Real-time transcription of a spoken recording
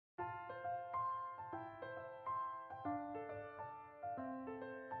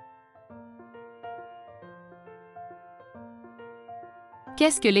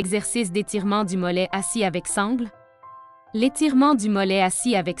Qu'est-ce que l'exercice d'étirement du mollet assis avec sangle? L'étirement du mollet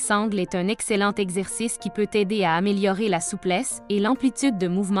assis avec sangle est un excellent exercice qui peut aider à améliorer la souplesse et l'amplitude de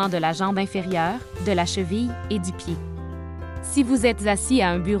mouvement de la jambe inférieure, de la cheville et du pied. Si vous êtes assis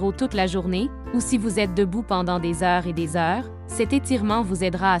à un bureau toute la journée, ou si vous êtes debout pendant des heures et des heures, cet étirement vous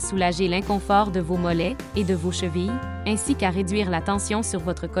aidera à soulager l'inconfort de vos mollets et de vos chevilles, ainsi qu'à réduire la tension sur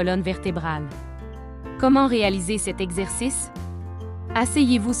votre colonne vertébrale. Comment réaliser cet exercice?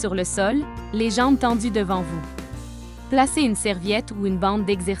 Asseyez-vous sur le sol, les jambes tendues devant vous. Placez une serviette ou une bande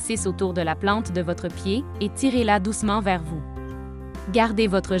d'exercice autour de la plante de votre pied et tirez-la doucement vers vous. Gardez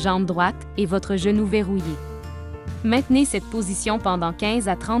votre jambe droite et votre genou verrouillé. Maintenez cette position pendant 15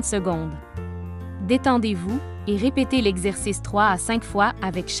 à 30 secondes. Détendez-vous et répétez l'exercice 3 à 5 fois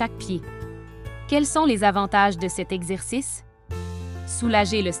avec chaque pied. Quels sont les avantages de cet exercice?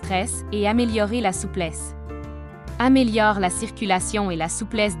 Soulager le stress et améliorer la souplesse. Améliore la circulation et la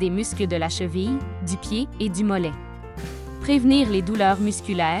souplesse des muscles de la cheville, du pied et du mollet. Prévenir les douleurs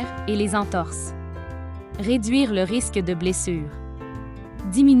musculaires et les entorses. Réduire le risque de blessure.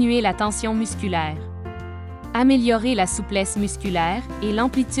 Diminuer la tension musculaire. Améliorer la souplesse musculaire et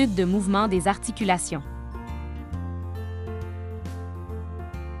l'amplitude de mouvement des articulations.